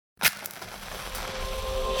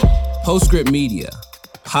Postscript Media,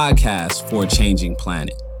 podcast for a changing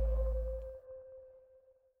planet.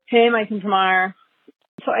 Hey, Mike and Tamar.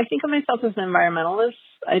 So I think of myself as an environmentalist.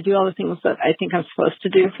 I do all the things that I think I'm supposed to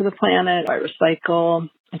do for the planet. I recycle.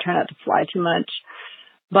 I try not to fly too much.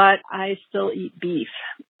 But I still eat beef.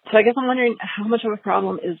 So I guess I'm wondering, how much of a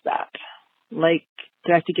problem is that? Like,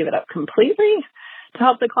 do I have to give it up completely to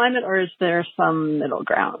help the climate, or is there some middle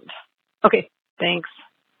ground? Okay, thanks.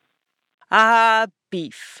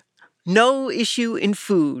 Beef. No issue in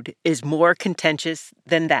food is more contentious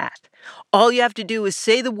than that. All you have to do is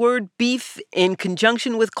say the word beef in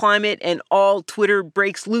conjunction with climate and all Twitter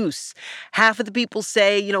breaks loose. Half of the people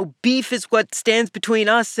say, beef is what stands between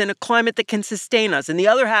us and a climate that can sustain us. And the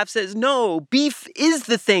other half says, no, beef is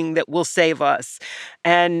the thing that will save us.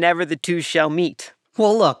 And never the two shall meet.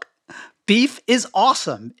 Well, look, beef is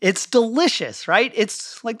awesome. It's delicious, right?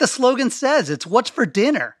 It's like the slogan says, it's what's for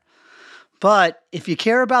dinner. But if you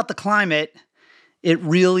care about the climate, it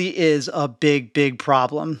really is a big, big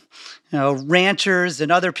problem. Ranchers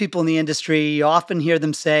and other people in the industry, you often hear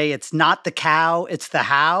them say it's not the cow, it's the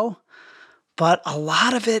how. But a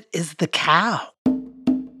lot of it is the cow.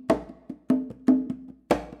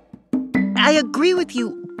 I agree with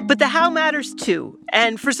you, but the how matters too.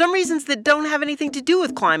 And for some reasons that don't have anything to do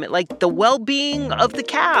with climate, like the well-being of the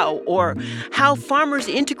cow or how farmers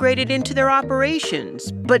integrate it into their operations.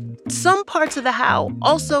 But some parts of the how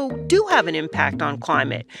also do have an impact on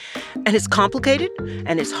climate. And it's complicated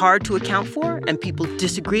and it's hard to account for and people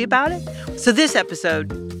disagree about it. So this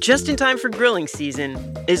episode, just in time for grilling season,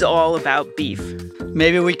 is all about beef.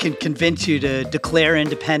 Maybe we can convince you to declare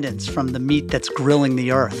independence from the meat that's grilling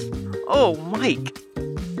the earth. Oh, Mike.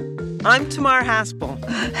 I'm Tamar Haspel.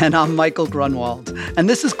 And I'm Michael Grunwald. And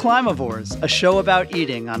this is Climavores, a show about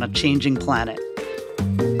eating on a changing planet.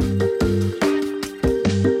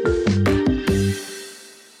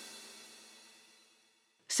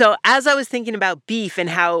 So as I was thinking about beef and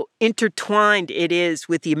how intertwined it is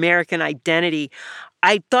with the American identity,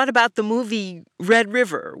 I thought about the movie Red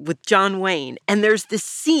River with John Wayne. And there's this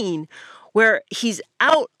scene where he's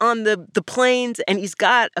out on the plains and he's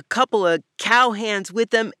got a couple of cowhands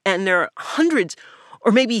with him, and there are hundreds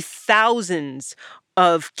or maybe thousands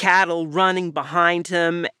of cattle running behind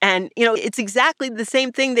him. And, it's exactly the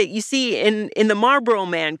same thing that you see in the Marlboro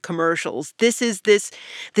Man commercials. This is this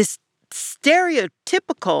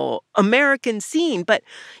stereotypical American scene, but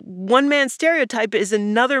one man's stereotype is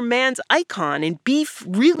another man's icon, and beef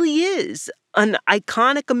really is an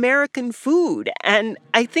iconic American food. And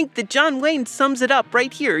I think that John Wayne sums it up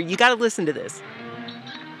right here. You got to listen to this.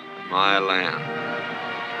 My land.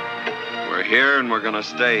 We're here and we're going to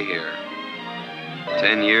stay here.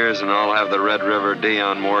 10 years and I'll have the Red River D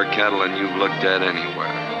on more cattle than you've looked at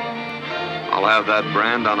anywhere. I'll have that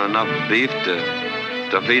brand on enough beef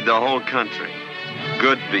to feed the whole country.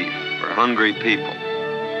 Good beef for hungry people.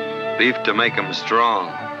 Beef to make them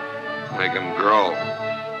strong, make them grow.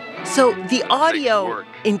 So the audio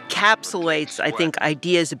encapsulates, I think,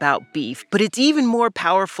 ideas about beef, but it's even more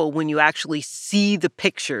powerful when you actually see the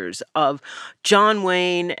pictures of John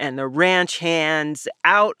Wayne and the ranch hands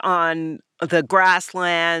out on the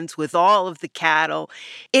grasslands with all of the cattle.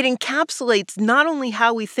 It encapsulates not only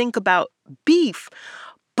how we think about beef,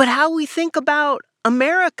 but how we think about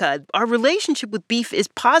America. Our relationship with beef is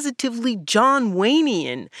positively John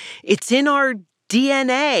Waynian. It's in our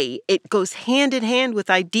DNA. It goes hand in hand with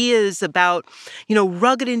ideas about,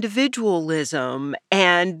 rugged individualism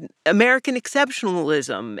and American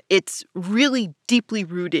exceptionalism. It's really deeply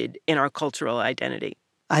rooted in our cultural identity.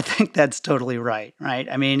 I think that's totally right?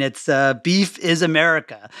 I mean, it's beef is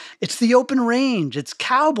America. It's the open range. It's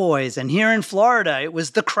cowboys. And here in Florida, it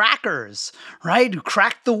was the crackers, right? Who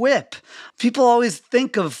cracked the whip. People always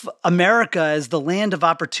think of America as the land of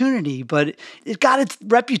opportunity, but it got its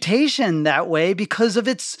reputation that way because of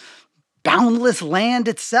its boundless land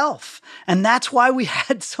itself. And that's why we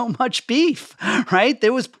had so much beef, right?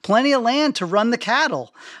 There was plenty of land to run the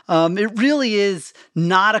cattle. It really is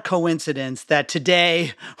not a coincidence that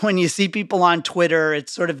today, when you see people on Twitter,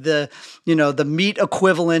 it's sort of the meat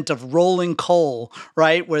equivalent of rolling coal,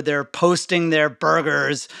 right? Where they're posting their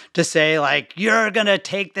burgers to say, like, you're going to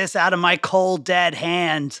take this out of my cold, dead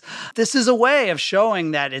hands. This is a way of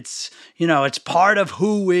showing that it's part of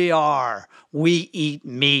who we are. We eat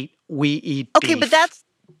meat. We eat beef. Okay, but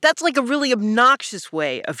that's like a really obnoxious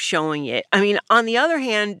way of showing it. I mean, on the other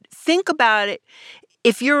hand, think about it.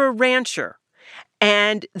 If you're a rancher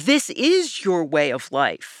And this is your way of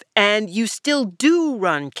life. And you still do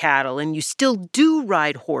run cattle and you still do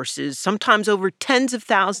ride horses, sometimes over tens of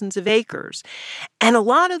thousands of acres. And a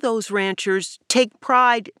lot of those ranchers take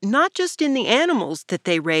pride not just in the animals that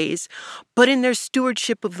they raise, but in their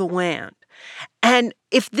stewardship of the land. And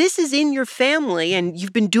if this is in your family and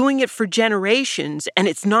you've been doing it for generations and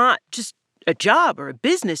it's not just a job or a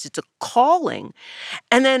business, it's a calling.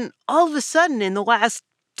 And then all of a sudden in the last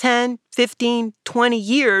 10, 15, 20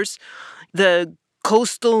 years, the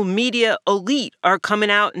coastal media elite are coming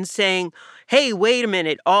out and saying, hey, wait a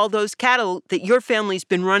minute, all those cattle that your family's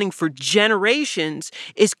been running for generations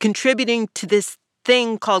is contributing to this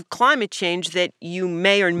thing called climate change that you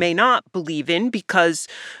may or may not believe in because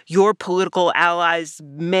your political allies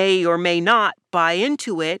may or may not buy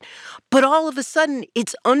into it. But all of a sudden,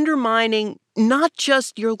 it's undermining not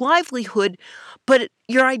just your livelihood, but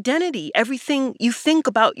your identity, everything you think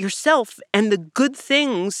about yourself and the good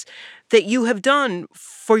things that you have done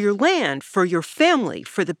for your land, for your family,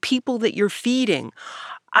 for the people that you're feeding.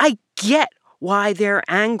 I get why they're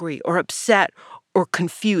angry or upset or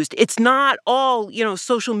confused. It's not all,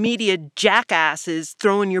 social media jackasses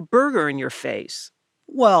throwing your burger in your face.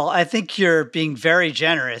 Well, I think you're being very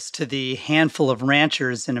generous to the handful of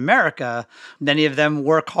ranchers in America. Many of them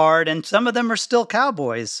work hard, and some of them are still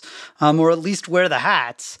cowboys, or at least wear the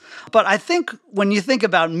hats. But I think when you think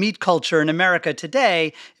about meat culture in America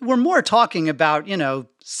today, we're more talking about,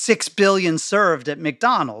 6 billion served at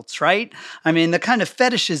McDonald's, right? I mean, the kind of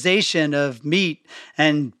fetishization of meat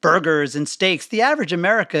and burgers and steaks. The average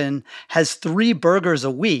American has 3 burgers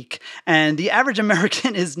a week, and the average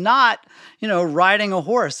American is not, riding a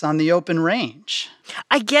horse on the open range.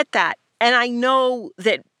 I get that. And I know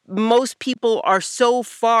that most people are so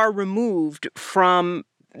far removed from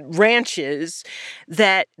ranches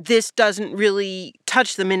that this doesn't really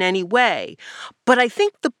touch them in any way. But I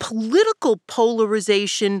think the political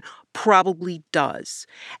polarization probably does.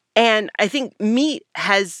 And I think meat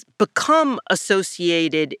has become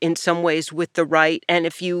associated in some ways with the right. And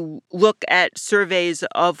if you look at surveys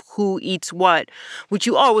of who eats what, which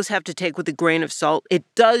you always have to take with a grain of salt, it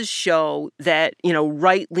does show that,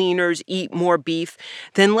 right-leaners eat more beef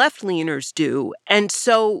than left-leaners do. And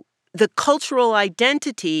so the cultural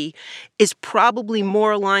identity is probably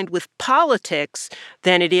more aligned with politics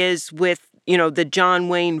than it is with, the John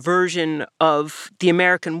Wayne version of the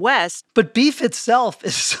American West. But beef itself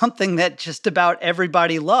is something that just about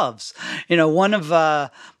everybody loves. One of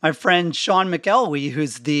my friend Sean McElwee,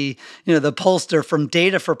 who's the pollster from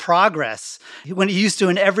Data for Progress, when he used to,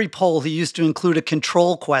 in every poll, he used to include a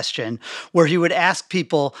control question where he would ask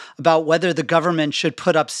people about whether the government should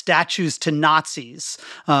put up statues to Nazis,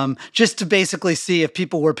 just to basically see if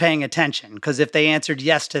people were paying attention. Because if they answered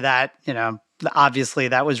yes to that, obviously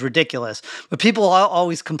that was ridiculous. But people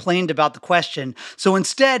always complained about the question. So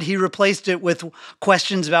instead, he replaced it with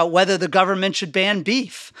questions about whether the government should ban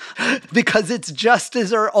beef because it's just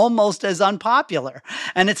as or almost as unpopular.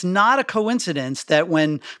 And it's not a coincidence that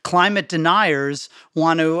when climate deniers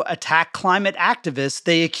want to attack climate activists,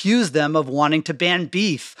 they accuse them of wanting to ban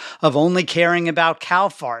beef, of only caring about cow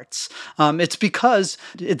farts. It's because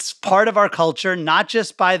it's part of our culture, not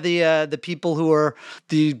just by the people who are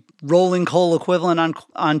the rolling coal equivalent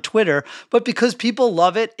on Twitter, but because people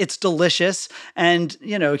love it, it's delicious. And,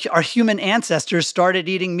 our human ancestors started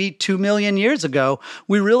eating meat 2 million years ago.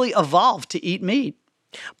 We really evolved to eat meat.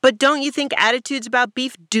 But don't you think attitudes about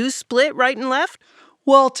beef do split right and left?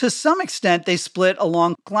 Well, to some extent, they split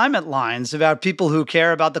along climate lines about people who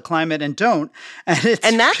care about the climate and don't. And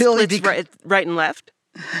that really splits right and left?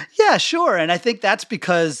 Yeah, sure. And I think that's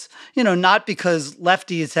because, not because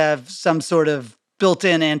lefties have some sort of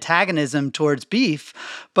built-in antagonism towards beef,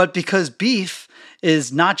 but because beef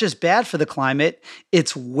is not just bad for the climate,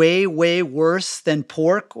 it's way, way worse than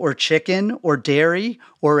pork or chicken or dairy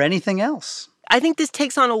or anything else. I think this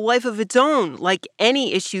takes on a life of its own, like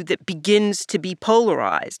any issue that begins to be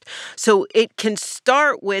polarized. So it can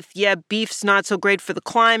start with, beef's not so great for the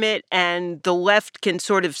climate, and the left can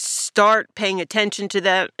sort of start paying attention to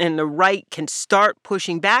that, and the right can start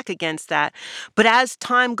pushing back against that. But as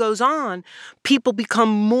time goes on, people become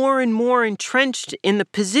more and more entrenched in the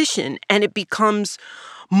position, and it becomes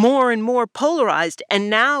more and more polarized. And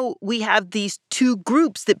now we have these two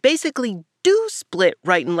groups that basically do split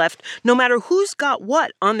right and left, no matter who's got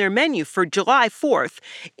what on their menu for July 4th.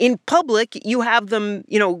 In public, you have them,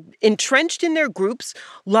 entrenched in their groups,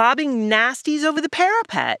 lobbing nasties over the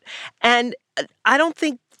parapet. And I don't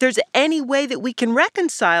think there's any way that we can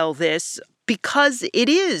reconcile this because it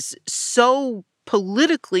is so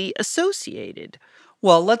politically associated.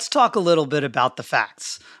 Well, let's talk a little bit about the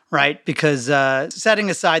facts, right? Because setting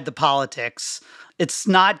aside the politics, it's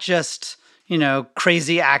not just,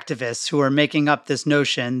 crazy activists who are making up this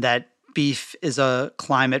notion that beef is a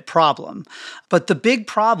climate problem. But the big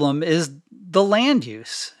problem is the land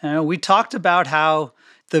use. We talked about how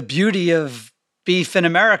the beauty of beef in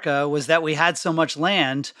America was that we had so much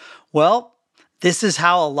land. Well, this is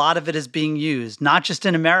how a lot of it is being used, not just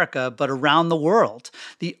in America, but around the world.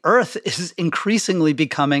 The earth is increasingly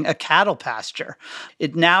becoming a cattle pasture.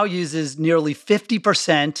 It now uses nearly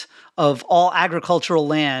 50% of all agricultural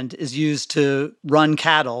land is used to run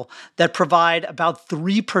cattle that provide about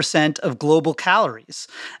 3% of global calories.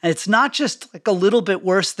 And it's not just like a little bit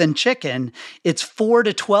worse than chicken, it's 4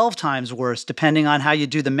 to 12 times worse, depending on how you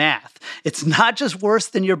do the math. It's not just worse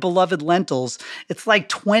than your beloved lentils, it's like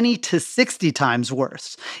 20 to 60 times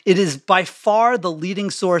worse. It is by far the leading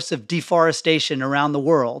source of deforestation around the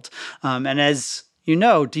world. And as you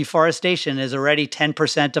know, deforestation is already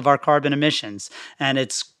 10% of our carbon emissions, and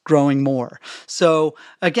it's growing more. So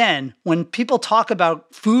again, when people talk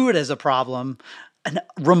about food as a problem, a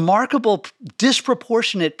remarkable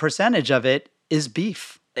disproportionate percentage of it is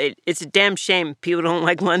beef. It's a damn shame people don't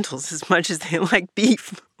like lentils as much as they like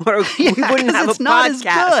beef, or we wouldn't have a podcast. It's not as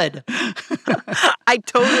good.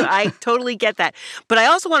 I totally get that. But I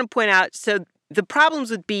also want to point out, so the problems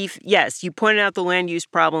with beef, yes, you pointed out the land use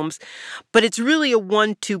problems, but it's really a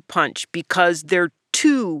 1-2 punch because there are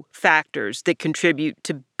two factors that contribute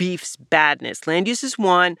to beef's badness. Land use is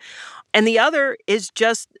one, and the other is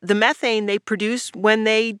just the methane they produce when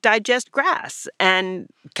they digest grass. And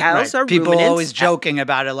cows are People ruminants. Are always joking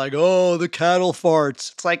about it, like, oh, the cattle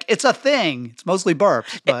farts. It's like, it's a thing. It's mostly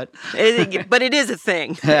burps, but... but it is a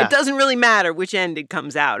thing. Yeah. It doesn't really matter which end it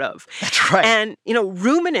comes out of. That's right. And,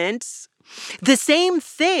 ruminants, the same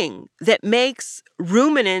thing that makes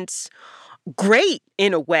ruminants great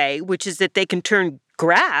in a way, which is that they can turn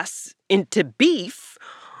grass into beef,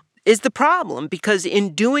 is the problem, because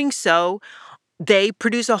in doing so, they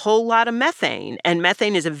produce a whole lot of methane, and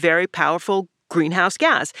methane is a very powerful greenhouse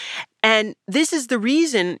gas. And this is the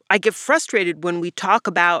reason I get frustrated when we talk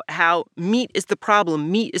about how meat is the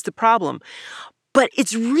problem, But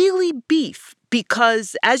it's really beef,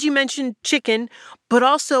 because as you mentioned, chicken, but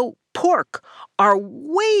also pork are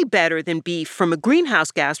way better than beef from a greenhouse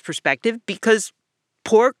gas perspective, because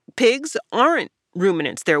pigs aren't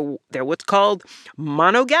ruminants. They're what's called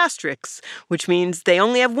monogastrics, which means they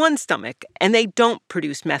only have one stomach and they don't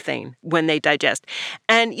produce methane when they digest.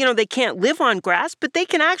 And, they can't live on grass, but they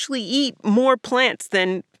can actually eat more plants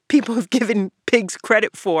than people have given pigs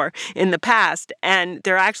credit for in the past. And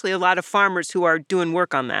there are actually a lot of farmers who are doing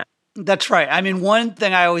work on that. That's right. I mean, one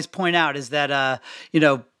thing I always point out is that,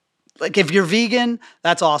 like if you're vegan,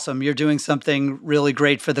 that's awesome. You're doing something really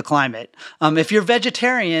great for the climate. If you're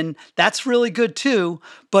vegetarian, that's really good too.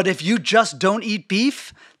 But if you just don't eat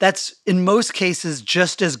beef, that's in most cases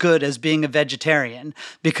just as good as being a vegetarian,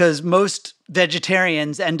 because most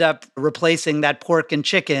vegetarians end up replacing that pork and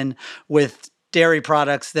chicken with dairy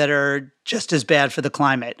products that are just as bad for the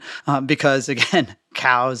climate, because again,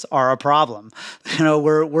 cows are a problem.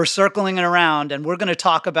 We're circling it around, and we're going to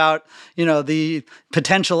talk about, the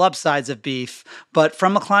potential upsides of beef. But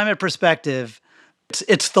from a climate perspective,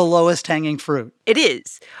 it's the lowest hanging fruit. It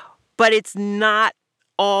is, but it's not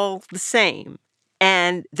all the same.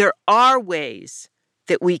 And there are ways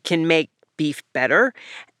that we can make beef better.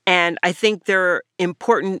 And I think they're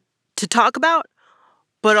important to talk about,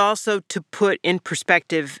 but also to put in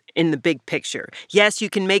perspective in the big picture. Yes, you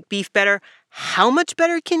can make beef better. How much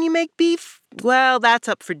better can you make beef? Well, that's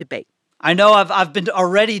up for debate. I know I've been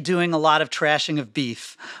already doing a lot of trashing of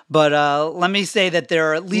beef, but let me say that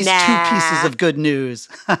there are at least two pieces of good news.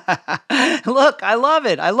 Look, I love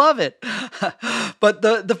it. But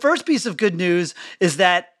the first piece of good news is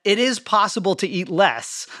that it is possible to eat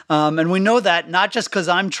less. And we know that not just because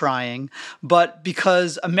I'm trying, but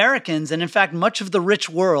because Americans, and in fact, much of the rich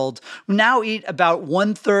world, now eat about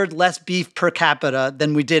 1/3 less beef per capita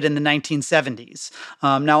than we did in the 1970s.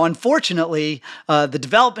 Now, unfortunately, the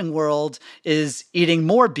developing world is eating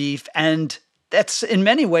more beef, and that's in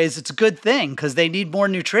many ways, it's a good thing because they need more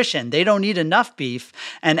nutrition. They don't eat enough beef.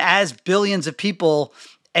 And as billions of people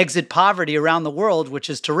exit poverty around the world, which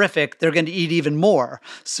is terrific, they're going to eat even more.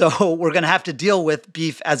 So we're going to have to deal with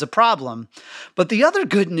beef as a problem. But the other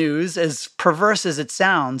good news, as perverse as it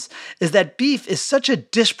sounds, is that beef is such a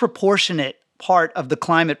disproportionate part of the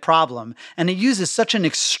climate problem, and it uses such an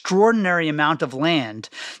extraordinary amount of land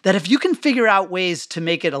that if you can figure out ways to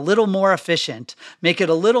make it a little more efficient, make it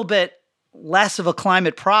a little bit less of a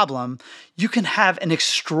climate problem, you can have an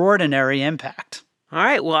extraordinary impact. All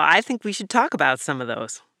right, well, I think we should talk about some of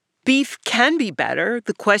those. Beef can be better.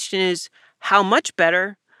 The question is, how much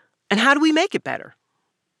better, and how do we make it better?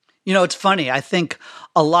 You know, it's funny. I think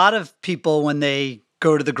a lot of people, when they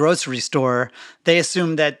go to the grocery store, they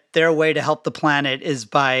assume that their way to help the planet is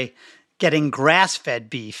by getting grass-fed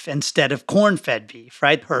beef instead of corn-fed beef,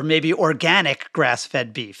 right? Or maybe organic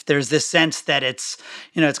grass-fed beef. There's this sense that it's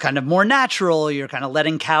kind of more natural. You're kind of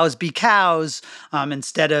letting cows be cows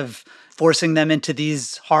instead of forcing them into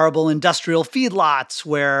these horrible industrial feedlots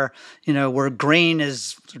where grain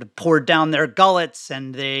is sort of poured down their gullets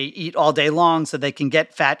and they eat all day long so they can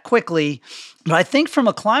get fat quickly. But I think from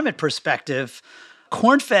a climate perspective,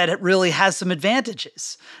 corn-fed really has some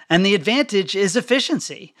advantages. And the advantage is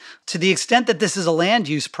efficiency. To the extent that this is a land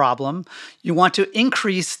use problem, you want to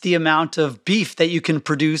increase the amount of beef that you can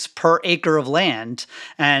produce per acre of land.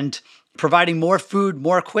 And providing more food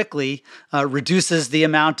more quickly reduces the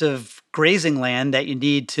amount of grazing land that you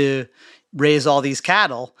need to raise all these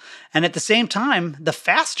cattle. And at the same time, the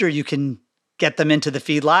faster you can get them into the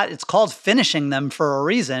feedlot, it's called finishing them for a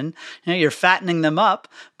reason. You're fattening them up,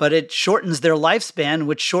 but it shortens their lifespan,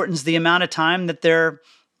 which shortens the amount of time that they're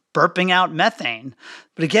burping out methane.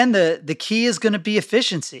 But again, the key is going to be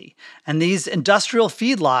efficiency. And these industrial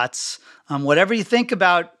feedlots, whatever you think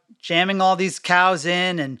about jamming all these cows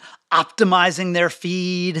in and optimizing their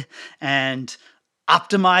feed and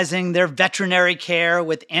optimizing their veterinary care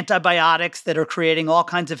with antibiotics that are creating all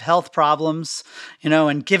kinds of health problems,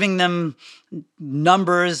 and giving them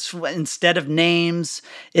numbers instead of names.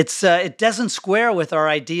 It doesn't square with our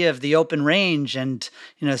idea of the open range and,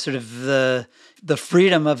 sort of the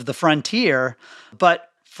freedom of the frontier.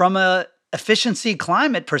 But from a efficiency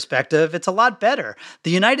climate perspective, it's a lot better.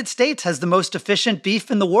 The United States has the most efficient beef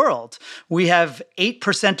in the world. We have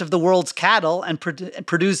 8% of the world's cattle and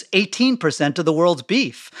produce 18% of the world's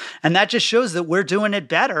beef. And that just shows that we're doing it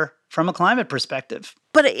better from a climate perspective.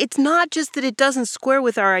 But it's not just that it doesn't square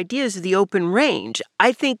with our ideas of the open range.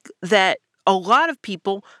 I think that a lot of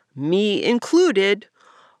people, me included,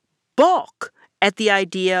 balk at the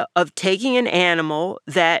idea of taking an animal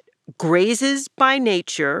that grazes by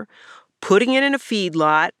nature, putting it in a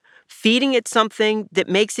feedlot, feeding it something that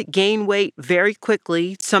makes it gain weight very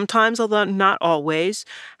quickly, sometimes, although not always,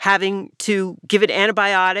 having to give it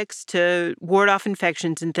antibiotics to ward off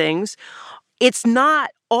infections and things. It's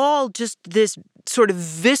not all just this sort of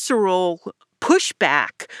visceral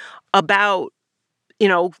pushback about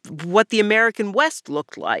what the American West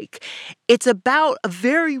looked like. It's about a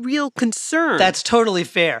very real concern. That's totally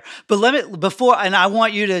fair. But before, and I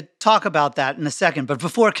want you to talk about that in a second, but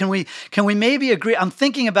before, can we maybe agree? I'm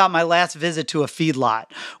thinking about my last visit to a feedlot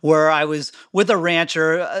where I was with a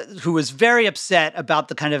rancher who was very upset about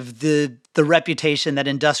the kind of the reputation that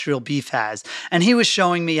industrial beef has. And he was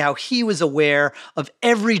showing me how he was aware of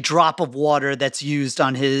every drop of water that's used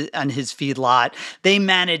on his feedlot. They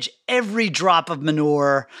manage every drop of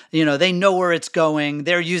manure. They know where it's going.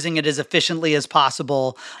 They're using it as efficiently as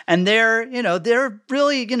possible. And they're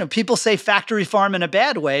really, people say factory farm in a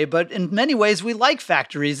bad way, but in many ways we like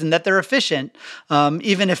factories and that they're efficient,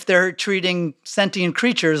 even if they're treating sentient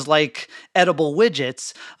creatures like edible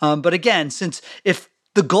widgets. But again, if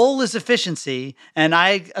the goal is efficiency, and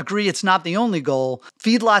I agree it's not the only goal,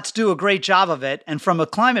 feedlots do a great job of it. And from a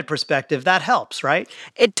climate perspective, that helps, right?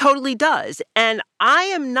 It totally does. And I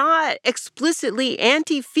am not explicitly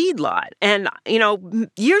anti-feedlot. And,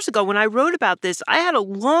 years ago when I wrote about this, I had a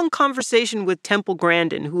long conversation with Temple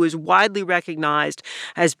Grandin, who is widely recognized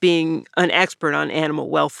as being an expert on animal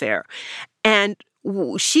welfare. And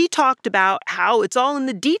she talked about how it's all in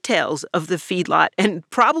the details of the feedlot. And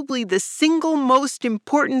probably the single most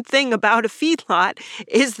important thing about a feedlot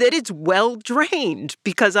is that it's well drained,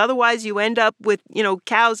 because otherwise you end up with,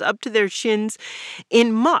 cows up to their shins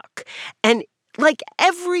in muck. And like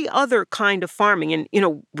every other kind of farming,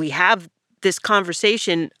 and, we have this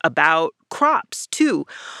conversation about crops too,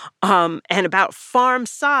 and about farm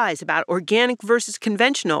size, about organic versus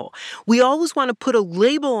conventional. We always want to put a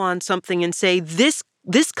label on something and say this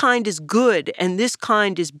kind is good and this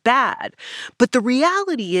kind is bad. But the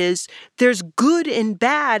reality is there's good and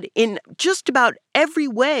bad in just about every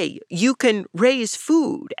way you can raise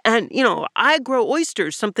food. And, I grow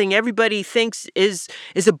oysters, something everybody thinks is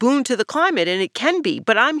a boon to the climate, and it can be.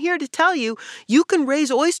 But I'm here to tell you, you can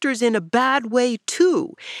raise oysters in a bad way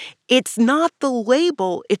too. It's not the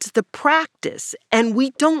label, it's the practice. And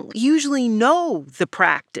we don't usually know the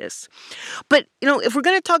practice. But, if we're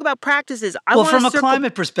going to talk about practices, from a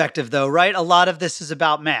climate perspective, though, right? A lot of this is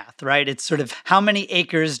about math, right? It's sort of how many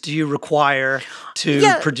acres do you require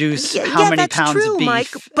to produce how many pounds true, of beef.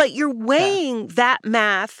 Mike, but you're weighing that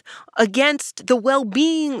math against the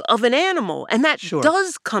well-being of an animal, and that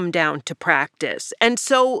does come down to practice. And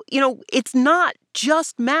so, it's not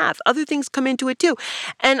just math. Other things come into it too.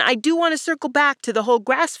 And I do want to circle back to the whole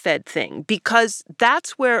grass-fed thing, because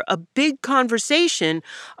that's where a big conversation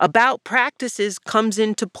about practices comes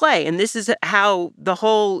into play. And this is how the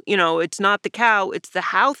whole, it's not the cow, it's the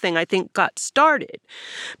how thing, I think, got started.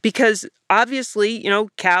 Because obviously,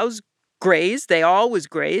 cows graze. They always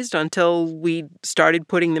grazed until we started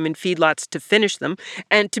putting them in feedlots to finish them.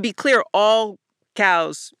 And to be clear, all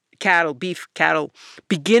beef cattle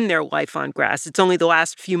begin their life on grass. It's only the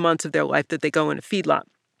last few months of their life that they go in a feedlot.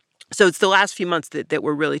 So it's the last few months that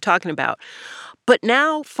we're really talking about. But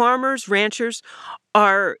now farmers, ranchers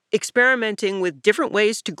are experimenting with different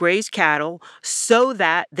ways to graze cattle so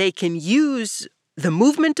that they can use the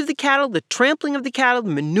movement of the cattle, the trampling of the cattle,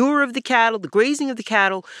 the manure of the cattle, the grazing of the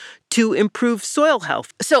cattle to improve soil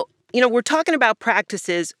health. So, we're talking about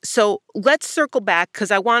practices. So let's circle back,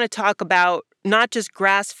 because I want to talk about not just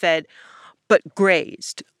grass-fed, but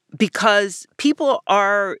grazed, because people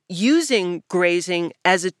are using grazing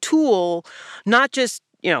as a tool, not just,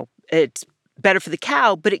 it's better for the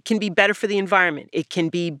cow, but it can be better for the environment. It can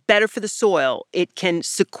be better for the soil. It can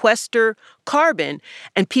sequester carbon,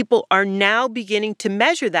 and people are now beginning to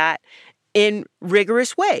measure that in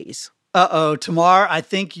rigorous ways. Tamar, I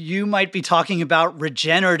think you might be talking about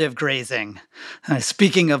regenerative grazing.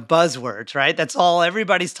 Speaking of buzzwords, right? That's all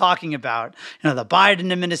everybody's talking about. The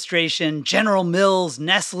Biden administration, General Mills,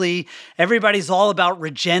 Nestle, everybody's all about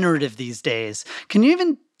regenerative these days. Can you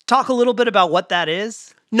even talk a little bit about what that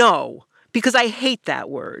is? No, because I hate that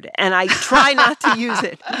word and I try not to use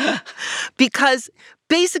it. Because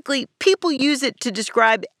basically people use it to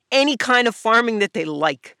describe any kind of farming that they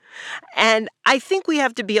like. And I think we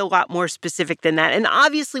have to be a lot more specific than that. And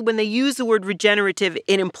obviously, when they use the word regenerative,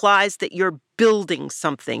 it implies that you're building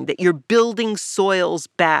something, that you're building soils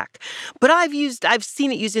back. But I've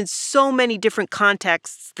seen it used in so many different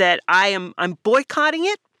contexts that I'm boycotting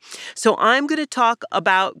it. So I'm going to talk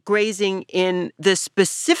about grazing in the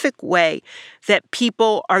specific way that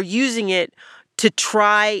people are using it to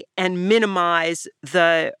try and minimize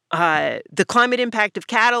the climate impact of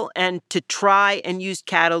cattle and to try and use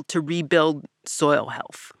cattle to rebuild soil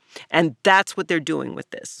health. And that's what they're doing with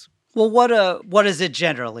this. Well, what is it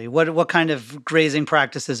generally? What kind of grazing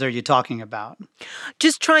practices are you talking about?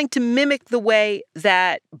 Just trying to mimic the way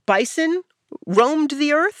that bison roamed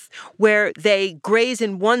the earth, where they graze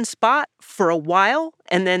in one spot for a while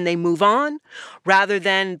and then they move on, rather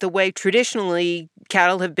than the way traditionally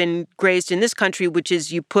cattle have been grazed in this country, which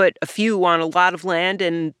is you put a few on a lot of land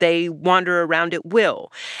and they wander around at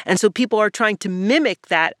will. And so people are trying to mimic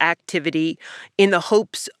that activity in the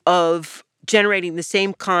hopes of generating the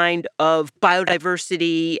same kind of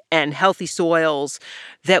biodiversity and healthy soils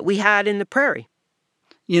that we had in the prairie.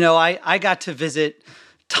 I got to visit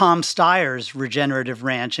Tom Steyer's regenerative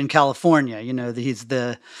ranch in California. He's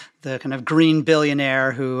the kind of green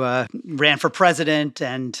billionaire who ran for president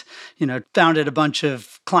and, founded a bunch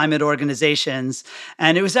of climate organizations.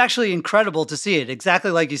 And it was actually incredible to see it.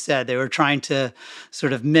 Exactly like you said, they were trying to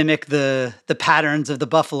sort of mimic the patterns of the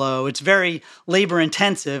buffalo. It's very labor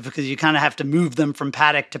intensive because you kind of have to move them from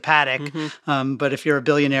paddock to paddock. Mm-hmm. But if you're a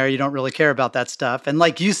billionaire, you don't really care about that stuff. And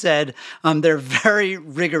like you said, they're very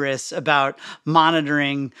rigorous about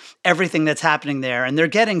monitoring everything that's happening there. And they're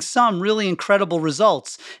getting some really incredible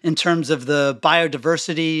results in terms of the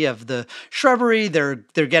biodiversity of the shrubbery. They're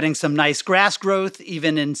getting some nice grass growth,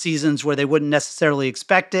 even in seasons where they wouldn't necessarily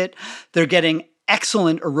expect it. They're getting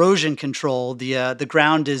excellent erosion control. The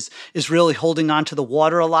ground is really holding on to the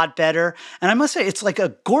water a lot better. And I must say, it's like a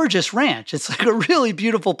gorgeous ranch. It's like a really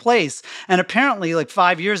beautiful place. And apparently, like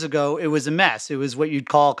 5 years ago, it was a mess. It was what you'd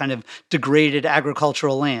call kind of degraded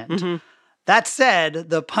agricultural land. Mm-hmm. That said,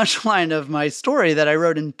 the punchline of my story that I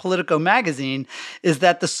wrote in Politico magazine is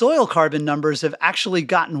that the soil carbon numbers have actually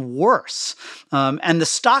gotten worse. And the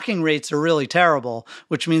stocking rates are really terrible,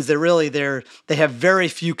 which means that they have very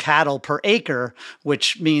few cattle per acre,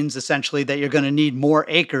 which means essentially that you're going to need more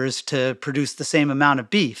acres to produce the same amount of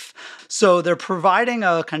beef. So they're providing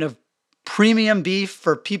a kind of premium beef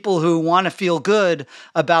for people who want to feel good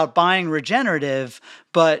about buying regenerative.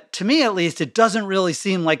 But to me, at least, it doesn't really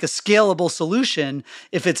seem like a scalable solution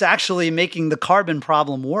if it's actually making the carbon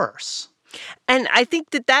problem worse. And I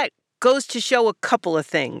think that goes to show a couple of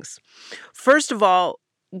things. First of all,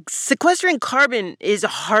 sequestering carbon is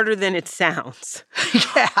harder than it sounds.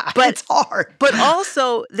 Yeah, but it's hard. But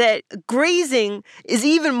also that grazing is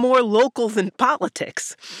even more local than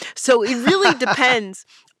politics. So it really depends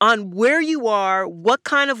on where you are, what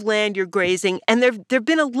kind of land you're grazing. And there've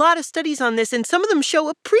been a lot of studies on this, and some of them show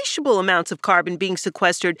appreciable amounts of carbon being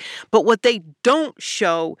sequestered. But what they don't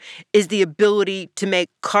show is the ability to make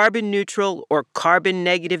carbon neutral or carbon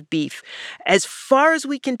negative beef. As far as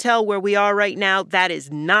we can tell where we are right now, that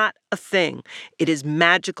is not a thing. It is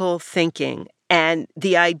magical thinking. And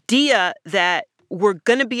the idea that we're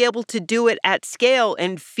going to be able to do it at scale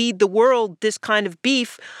and feed the world this kind of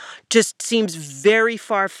beef just seems very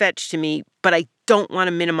far-fetched to me, but I don't want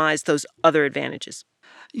to minimize those other advantages.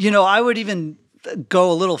 I would even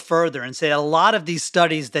go a little further and say a lot of these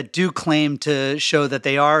studies that do claim to show that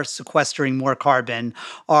they are sequestering more carbon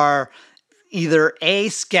are either A,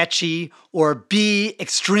 sketchy, or B,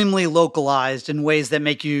 extremely localized in ways that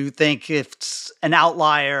make you think it's an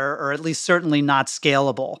outlier or at least certainly not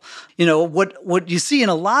scalable. What you see in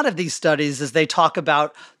a lot of these studies is they talk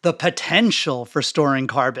about the potential for storing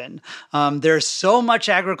carbon. There's so much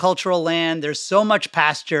agricultural land, there's so much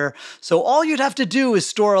pasture, so all you'd have to do is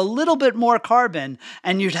store a little bit more carbon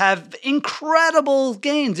and you'd have incredible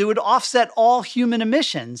gains. It would offset all human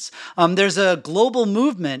emissions. There's a global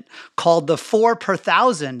movement called the 4 per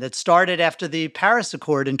thousand that started after the Paris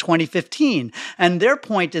Accord in 2015. And their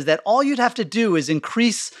point is that all you'd have to do is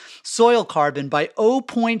increase soil carbon by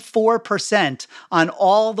 0.4% on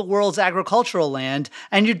all the world's agricultural land,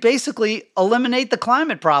 and you'd basically eliminate the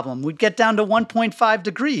climate problem. We'd get down to 1.5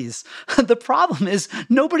 degrees. The problem is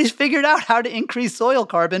nobody's figured out how to increase soil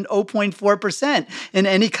carbon 0.4% in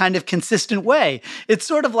any kind of consistent way. It's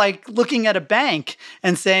sort of like looking at a bank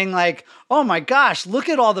and saying like, oh my gosh, look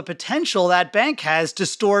at all the potential that bank has to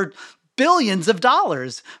store billions of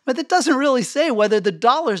dollars, but it doesn't really say whether the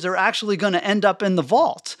dollars are actually going to end up in the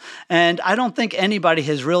vault. And I don't think anybody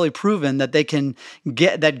has really proven that they can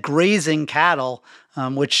get that grazing cattle,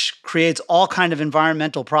 which creates all kind of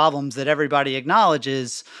environmental problems that everybody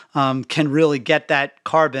acknowledges, can really get that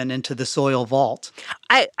carbon into the soil vault.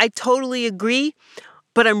 I totally agree.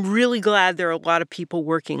 But I'm really glad there are a lot of people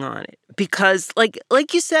working on it because,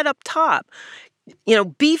 like you said up top,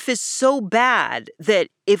 beef is so bad that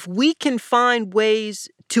if we can find ways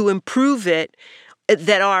to improve it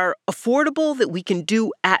that are affordable, that we can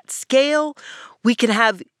do at scale, we can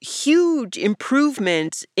have huge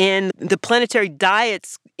improvements in the planetary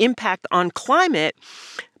diet's impact on climate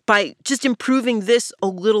by just improving this a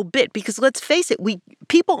little bit. Because let's face it,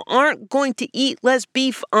 people aren't going to eat less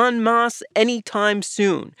beef en masse anytime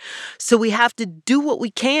soon. So we have to do what we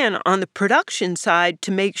can on the production side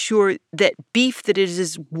to make sure that beef that is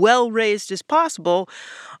as well raised as possible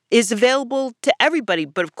is available to everybody.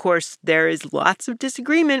 But of course, there is lots of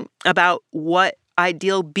disagreement about what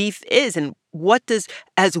ideal beef is and what does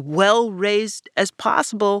as well raised as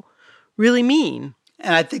possible really mean.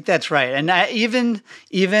 And I think that's right. And even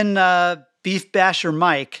Beef Basher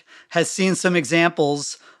Mike has seen some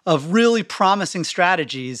examples of really promising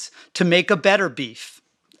strategies to make a better beef.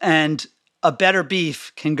 And a better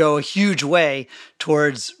beef can go a huge way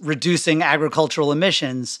towards reducing agricultural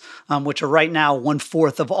emissions, which are right now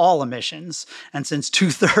 1/4 of all emissions. And since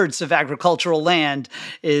 2/3 of agricultural land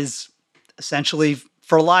is essentially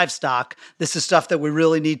for livestock, this is stuff that we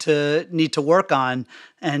really need to work on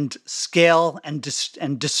and scale and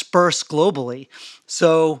disperse globally.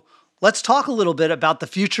 So let's talk a little bit about the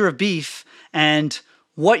future of beef and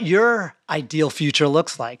what your ideal future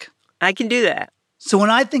looks like. I can do that. So when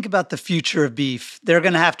I think about the future of beef, there are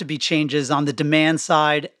going to have to be changes on the demand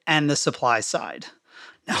side and the supply side.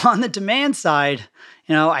 Now, on the demand side,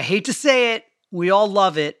 I hate to say it, we all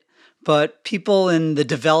love it, but people in the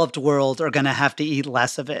developed world are going to have to eat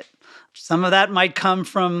less of it. Some of that might come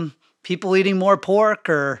from people eating more pork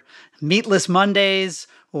or meatless Mondays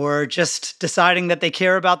or just deciding that they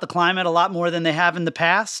care about the climate a lot more than they have in the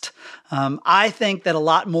past. I think that a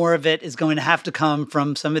lot more of it is going to have to come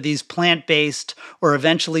from some of these plant-based or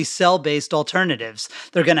eventually cell-based alternatives.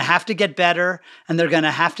 They're going to have to get better and they're going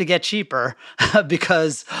to have to get cheaper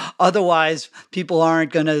because otherwise people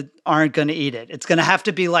aren't going to eat it. It's going to have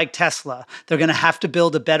to be like Tesla. They're going to have to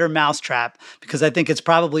build a better mousetrap because I think it's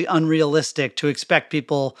probably unrealistic to expect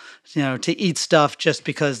people, to eat stuff just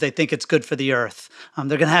because they think it's good for the earth.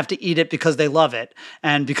 They're going to have to eat it because they love it.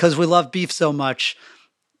 And because we love beef so much,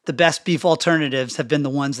 the best beef alternatives have been the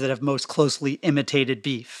ones that have most closely imitated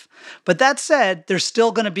beef. But that said, there's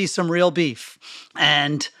still going to be some real beef.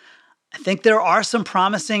 And I think there are some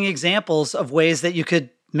promising examples of ways that you could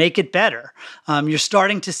make it better. You're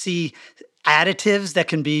starting to see additives that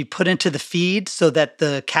can be put into the feed so that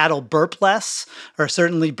the cattle burp less, or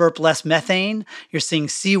certainly burp less methane. You're seeing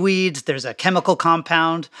seaweeds. There's a chemical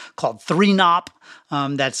compound called 3-nop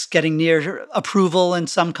that's getting near approval in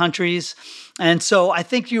some countries. And so I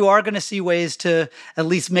think you are going to see ways to at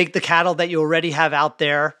least make the cattle that you already have out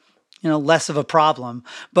there less of a problem.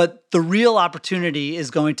 But the real opportunity is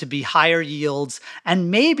going to be higher yields and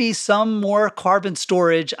maybe some more carbon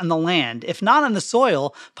storage on the land, if not on the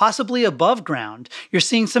soil, possibly above ground. You're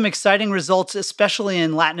seeing some exciting results, especially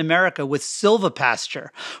in Latin America with silvopasture,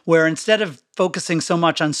 where instead of focusing so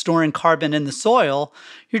much on storing carbon in the soil,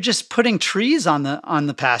 you're just putting trees on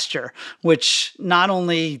the pasture, which not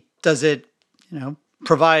only does it,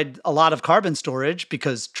 provide a lot of carbon storage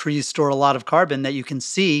because trees store a lot of carbon that you can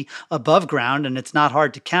see above ground and it's not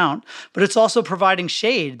hard to count, but it's also providing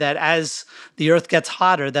shade that as the earth gets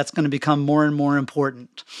hotter, that's going to become more and more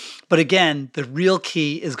important. But again, the real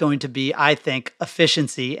key is going to be, I think,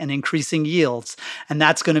 efficiency and increasing yields. And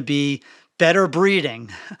that's going to be better breeding,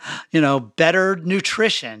 better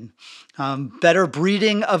nutrition, better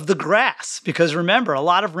breeding of the grass. Because remember, a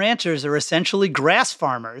lot of ranchers are essentially grass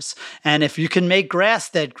farmers. And if you can make grass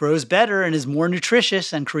that grows better and is more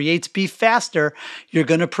nutritious and creates beef faster, you're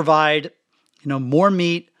going to provide, more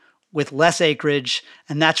meat with less acreage.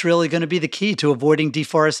 And that's really going to be the key to avoiding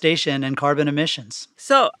deforestation and carbon emissions.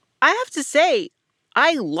 So I have to say,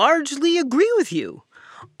 I largely agree with you.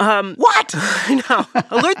 What? No,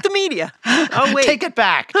 alert the media. Oh, wait. Take it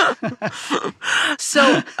back.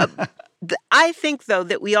 So I think, though,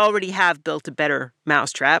 that we already have built a better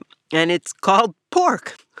mousetrap, and it's called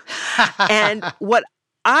pork. And what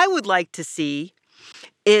I would like to see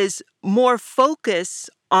is more focus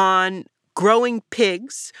on growing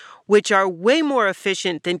pigs, which are way more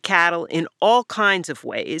efficient than cattle in all kinds of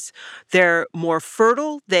ways. They're more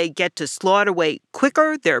fertile. They get to slaughter weight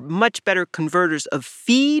quicker. They're much better converters of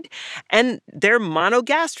feed. And they're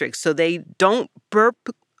monogastric, so they don't burp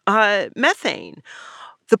methane.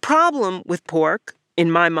 The problem with pork, in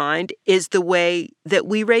my mind, is the way that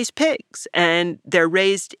we raise pigs. And they're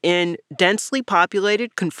raised in densely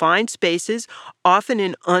populated, confined spaces, often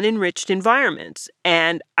in unenriched environments.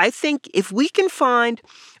 And I think if we can find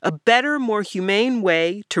a better, more humane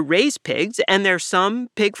way to raise pigs, and there's some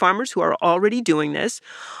pig farmers who are already doing this,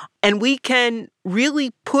 and we can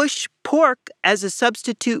really push pork as a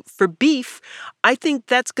substitute for beef, I think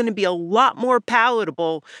that's going to be a lot more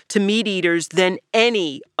palatable to meat eaters than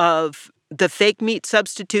any of the fake meat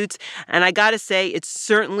substitutes. And I got to say, it's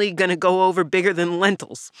certainly going to go over bigger than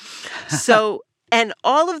lentils. So, and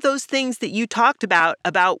all of those things that you talked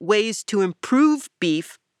about ways to improve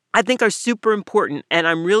beef, I think are super important. And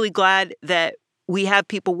I'm really glad that we have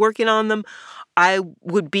people working on them. I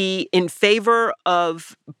would be in favor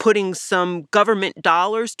of putting some government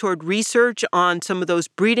dollars toward research on some of those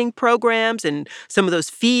breeding programs and some of those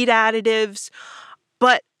feed additives.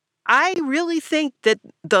 But I really think that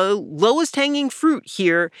the lowest hanging fruit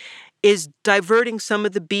here is diverting some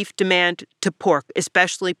of the beef demand to pork,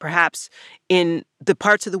 especially perhaps in the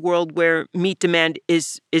parts of the world where meat demand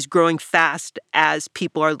is growing fast as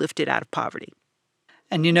people are lifted out of poverty.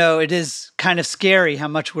 And it is kind of scary how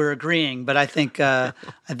much we're agreeing, but I think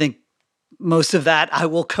most of that I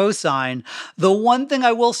will co-sign. The one thing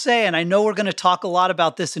I will say, and I know we're going to talk a lot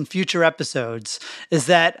about this in future episodes, is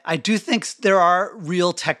that I do think there are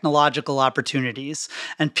real technological opportunities.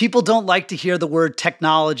 And people don't like to hear the word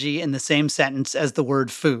technology in the same sentence as the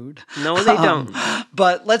word food. No, they don't.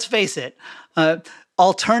 But let's face it,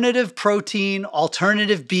 alternative protein,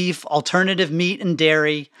 alternative beef, alternative meat and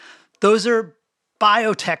dairy, those are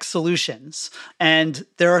biotech solutions. And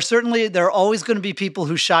there are always going to be people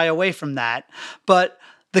who shy away from that. But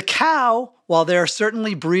the cow, while there are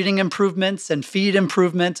certainly breeding improvements and feed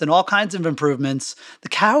improvements and all kinds of improvements, the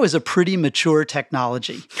cow is a pretty mature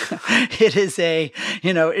technology. It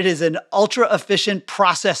is an ultra efficient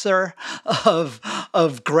processor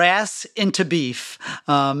of grass into beef.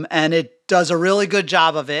 And it does a really good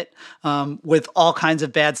job of it with all kinds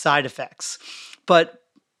of bad side effects. But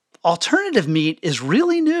alternative meat is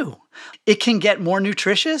really new. It can get more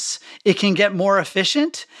nutritious. It can get more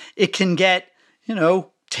efficient. It can get,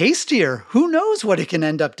 tastier. Who knows what it can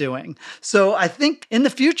end up doing? So I think in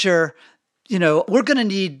the future, we're going to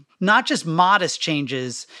need not just modest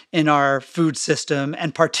changes in our food system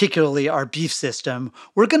and particularly our beef system.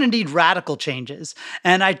 We're going to need radical changes.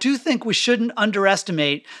 And I do think we shouldn't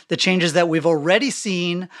underestimate the changes that we've already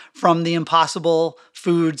seen from the Impossible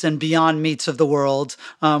Foods and Beyond Meats of the world,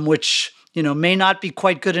 which may not be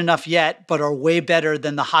quite good enough yet, but are way better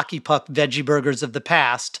than the hockey puck veggie burgers of the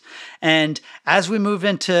past. And as we move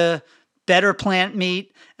into better plant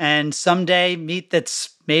meat, and someday meat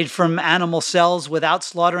that's made from animal cells without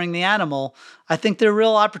slaughtering the animal, I think there are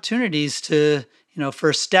real opportunities to,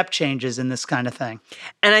 for step changes in this kind of thing.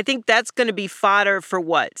 And I think that's going to be fodder for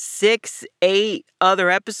 6, 8 other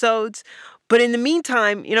episodes. But in the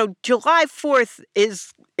meantime, July 4th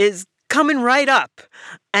is coming right up.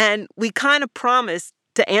 And we kind of promised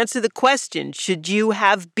to answer the question, should you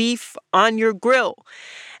have beef on your grill?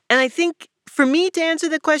 And I think for me to answer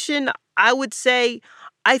the question, I would say,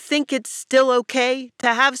 I think it's still okay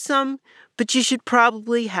to have some, but you should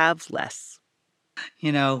probably have less.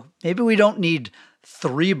 Maybe we don't need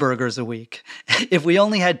 3 burgers a week. If we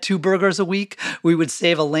only had 2 burgers a week, we would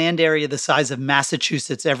save a land area the size of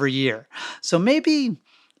Massachusetts every year. So maybe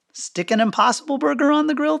stick an Impossible Burger on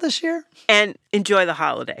the grill this year. And enjoy the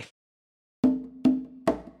holiday.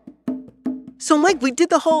 So, Mike, we did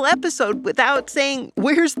the whole episode without saying,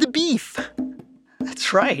 where's the beef?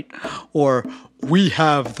 That's right. Or, we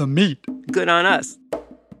have the meat. Good on us.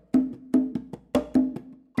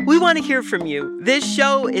 We want to hear from you. This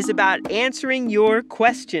show is about answering your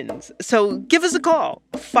questions. So give us a call,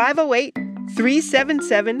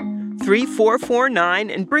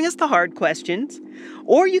 508-377-3449, and bring us the hard questions.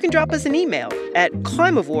 Or you can drop us an email at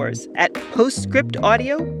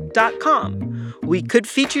climavores@postscriptaudio.com. We could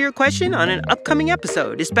feature your question on an upcoming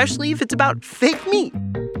episode, especially if it's about fake meat.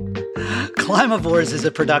 Climavores is a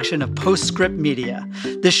production of Postscript Media.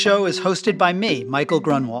 This show is hosted by me, Michael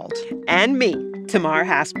Grunwald. And me, Tamar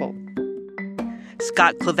Haspel.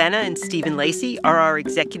 Scott Clavenna and Stephen Lacey are our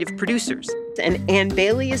executive producers, and Ann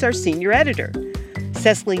Bailey is our senior editor.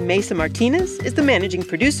 Cecily Mesa Martinez is the managing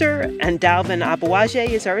producer, and Dalvin Abuaje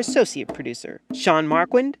is our associate producer. Sean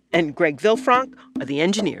Marquand and Greg Villefranc are the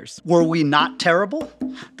engineers. Were we not terrible?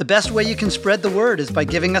 The best way you can spread the word is by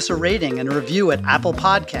giving us a rating and a review at Apple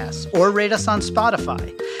Podcasts or rate us on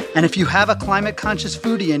Spotify. And if you have a climate-conscious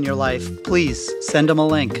foodie in your life, please send them a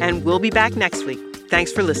link. And we'll be back next week.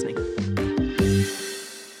 Thanks for listening.